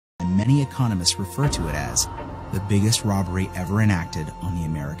many economists refer to it as the biggest robbery ever enacted on the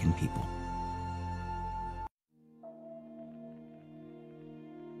American people.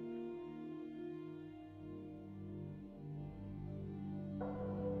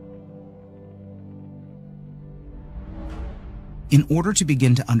 In order to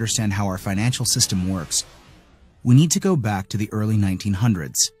begin to understand how our financial system works, we need to go back to the early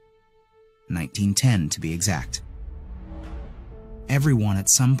 1900s, 1910 to be exact. Everyone at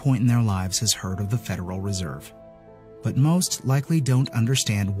some point in their lives has heard of the Federal Reserve, but most likely don't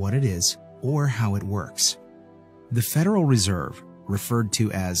understand what it is or how it works. The Federal Reserve, referred to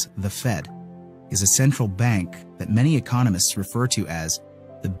as the Fed, is a central bank that many economists refer to as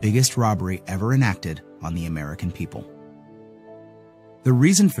the biggest robbery ever enacted on the American people. The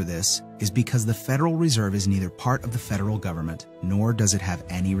reason for this is because the Federal Reserve is neither part of the federal government nor does it have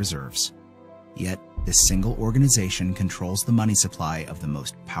any reserves. Yet, this single organization controls the money supply of the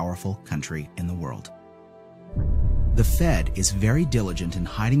most powerful country in the world. The Fed is very diligent in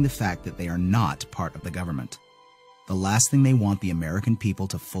hiding the fact that they are not part of the government. The last thing they want the American people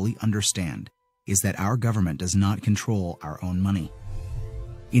to fully understand is that our government does not control our own money.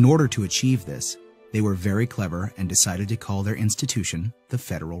 In order to achieve this, they were very clever and decided to call their institution the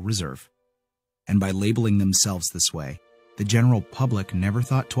Federal Reserve. And by labeling themselves this way, the general public never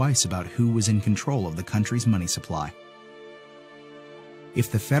thought twice about who was in control of the country's money supply.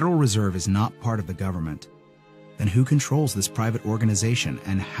 If the Federal Reserve is not part of the government, then who controls this private organization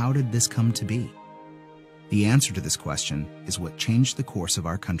and how did this come to be? The answer to this question is what changed the course of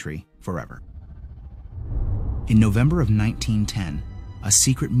our country forever. In November of 1910, a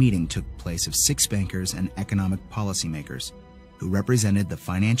secret meeting took place of 6 bankers and economic policymakers who represented the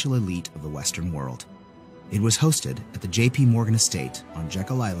financial elite of the Western world. It was hosted at the J.P. Morgan estate on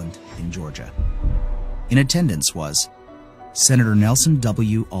Jekyll Island in Georgia. In attendance was Senator Nelson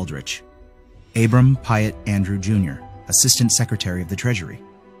W. Aldrich, Abram Piatt Andrew Jr., Assistant Secretary of the Treasury,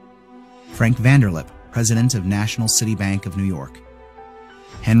 Frank Vanderlip, President of National City Bank of New York,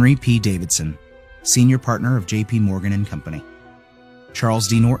 Henry P. Davidson, Senior Partner of J.P. Morgan and Company, Charles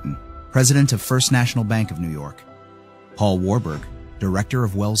D. Norton, President of First National Bank of New York, Paul Warburg, Director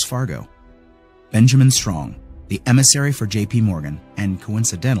of Wells Fargo, Benjamin Strong, the emissary for J.P. Morgan, and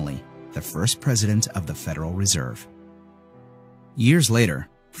coincidentally, the first president of the Federal Reserve. Years later,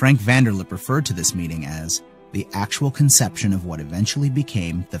 Frank Vanderlip referred to this meeting as the actual conception of what eventually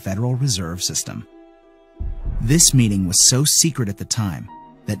became the Federal Reserve System. This meeting was so secret at the time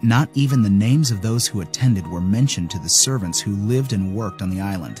that not even the names of those who attended were mentioned to the servants who lived and worked on the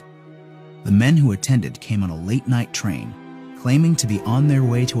island. The men who attended came on a late-night train, claiming to be on their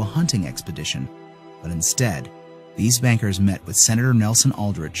way to a hunting expedition, but instead, these bankers met with Senator Nelson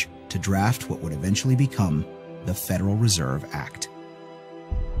Aldrich to draft what would eventually become the Federal Reserve Act.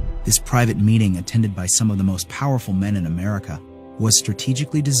 This private meeting, attended by some of the most powerful men in America, was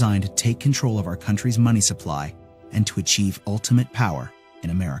strategically designed to take control of our country's money supply and to achieve ultimate power in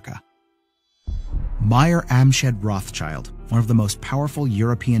America. Mayer Amschad Rothschild, one of the most powerful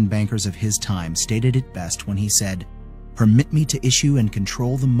European bankers of his time, stated it best when he said, "Permit me to issue and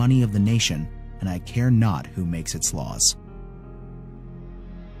control the money of the nation, and I care not who makes its laws."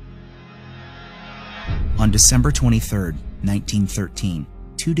 On December 23, 1913,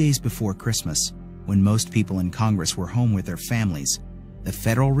 2 days before Christmas, when most people in Congress were home with their families, the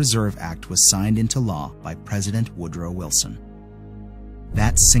Federal Reserve Act was signed into law by President Woodrow Wilson.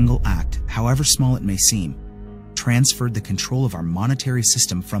 That single act, however small it may seem, transferred the control of our monetary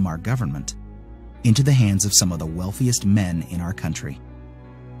system from our government into the hands of some of the wealthiest men in our country.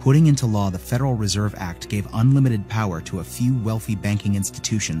 Putting into law the Federal Reserve Act gave unlimited power to a few wealthy banking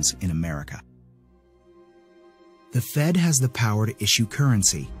institutions in America. The Fed has the power to issue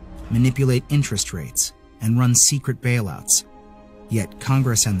currency, manipulate interest rates, and run secret bailouts. Yet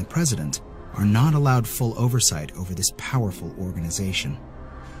Congress and the President are not allowed full oversight over this powerful organization.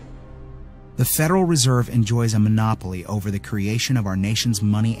 The Federal Reserve enjoys a monopoly over the creation of our nation's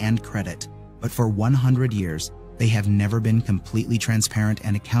money and credit, but for 100 years, they have never been completely transparent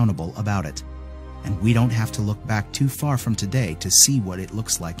and accountable about it. And we don't have to look back too far from today to see what it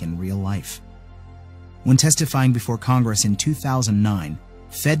looks like in real life. When testifying before Congress in 2009,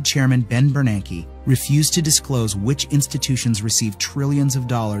 Fed Chairman Ben Bernanke refused to disclose which institutions received trillions of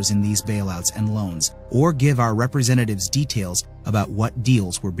dollars in these bailouts and loans, or give our representatives details about what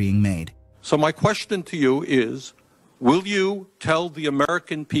deals were being made. So my question to you is, will you tell the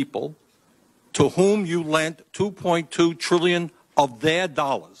American people to whom you lent $2.2 trillion of their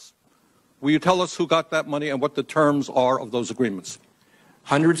dollars? Will you tell us who got that money and what the terms are of those agreements?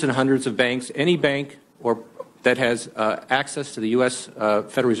 Hundreds and hundreds of banks, any bank or that has access to the U.S.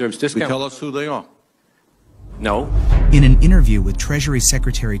 Federal Reserve's You discount. tell us who they are. No. In an interview with Treasury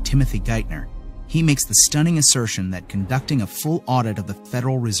Secretary Timothy Geithner, he makes the stunning assertion that conducting a full audit of the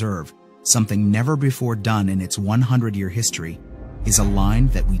Federal Reserve, something never before done in its 100-year history, is a line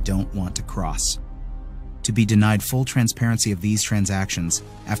that we don't want to cross. To be denied full transparency of these transactions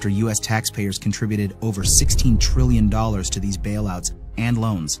after U.S. taxpayers contributed over $16 trillion to these bailouts and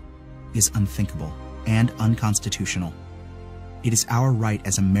loans is unthinkable and unconstitutional. It is our right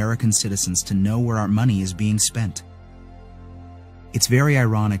as American citizens to know where our money is being spent. It's very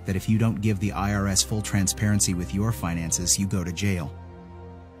ironic that if you don't give the IRS full transparency with your finances, you go to jail.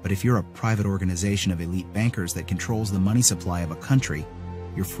 But if you're a private organization of elite bankers that controls the money supply of a country,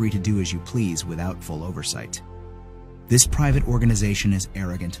 you're free to do as you please without full oversight. This private organization is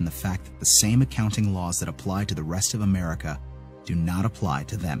arrogant in the fact that the same accounting laws that apply to the rest of America do not apply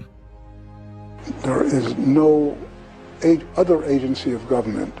to them. There is no other agency of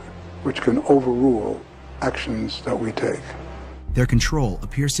government which can overrule actions that we take. Their control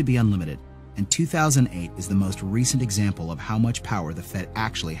appears to be unlimited, and 2008 is the most recent example of how much power the Fed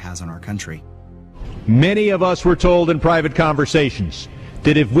actually has on our country. Many of us were told in private conversations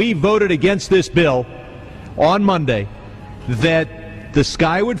that if we voted against this bill on Monday, that the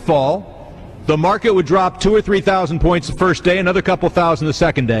sky would fall, the market would drop 2,000 or 3,000 points the first day, another couple thousand the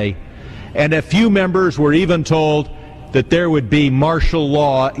second day, and a few members were even told that there would be martial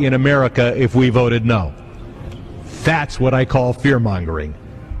law in America if we voted no. That's what I call fear-mongering.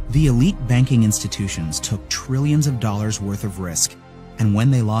 The elite banking institutions took trillions of dollars worth of risk, and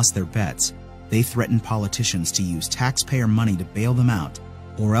when they lost their bets, they threatened politicians to use taxpayer money to bail them out,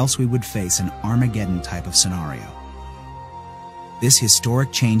 or else we would face an Armageddon type of scenario. This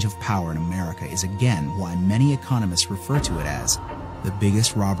historic change of power in America is again why many economists refer to it as the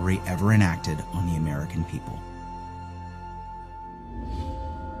biggest robbery ever enacted on the American people.